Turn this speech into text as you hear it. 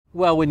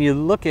Well, when you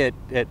look at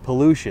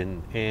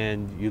pollution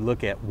and you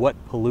look at what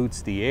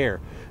pollutes the air,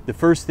 the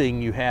first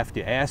thing you have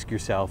to ask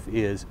yourself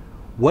is,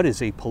 what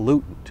is a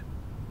pollutant?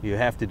 You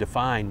have to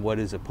define what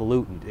is a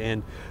pollutant.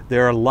 And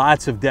there are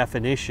lots of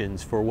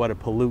definitions for what a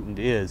pollutant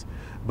is,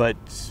 but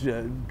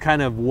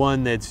kind of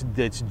one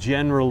that's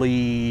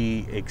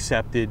generally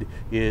accepted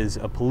is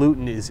a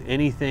pollutant is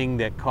anything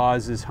that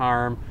causes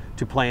harm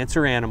to plants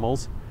or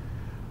animals,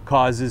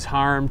 causes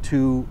harm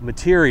to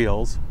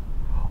materials,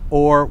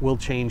 or will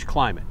change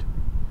climate.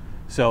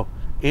 So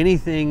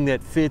anything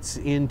that fits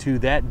into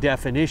that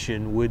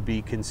definition would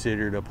be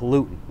considered a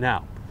pollutant.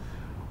 Now,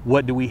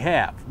 what do we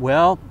have?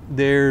 Well,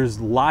 there's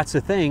lots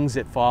of things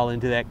that fall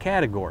into that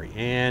category,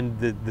 and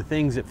the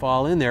things that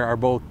fall in there are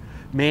both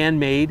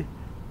man-made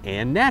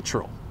and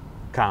natural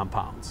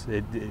compounds.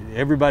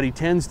 Everybody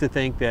tends to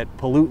think that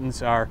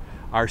pollutants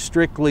are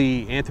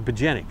strictly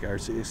anthropogenic,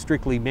 are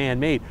strictly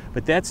man-made,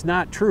 but that's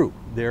not true.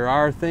 There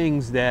are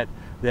things that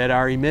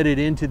are emitted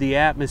into the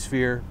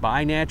atmosphere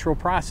by natural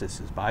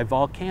processes, by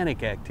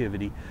volcanic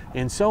activity,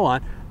 and so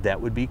on,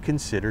 that would be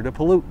considered a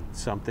pollutant.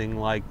 Something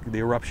like the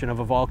eruption of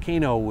a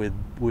volcano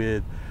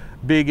with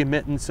big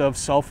emittance of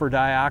sulfur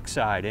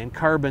dioxide and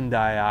carbon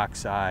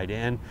dioxide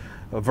and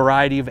a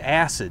variety of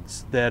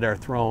acids that are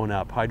thrown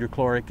up,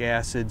 hydrochloric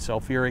acid,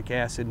 sulfuric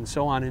acid, and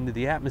so on into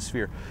the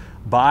atmosphere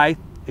by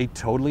a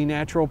totally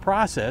natural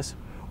process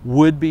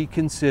would be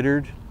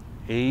considered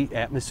a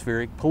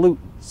atmospheric pollutant.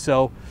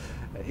 So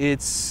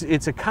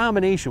it's a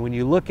combination. When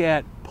you look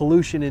at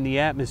pollution in the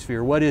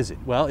atmosphere, what is it?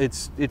 Well,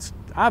 it's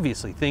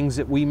obviously things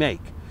that we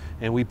make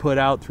and we put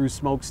out through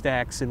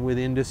smokestacks and with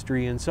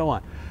industry and so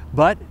on.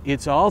 But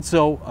it's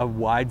also a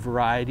wide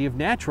variety of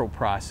natural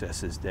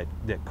processes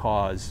that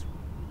cause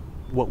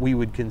what we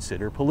would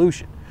consider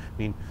pollution. I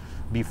mean,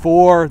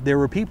 before there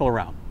were people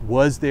around,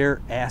 was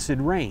there acid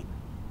rain?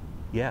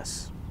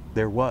 Yes,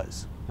 there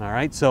was. All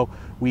right, so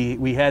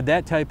we had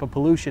that type of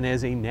pollution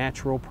as a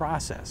natural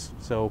process.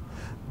 So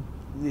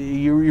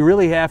you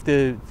really have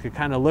to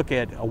kind of look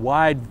at a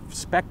wide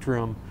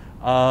spectrum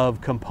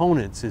of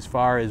components as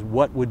far as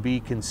what would be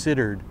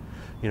considered,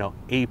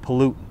 a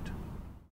pollutant.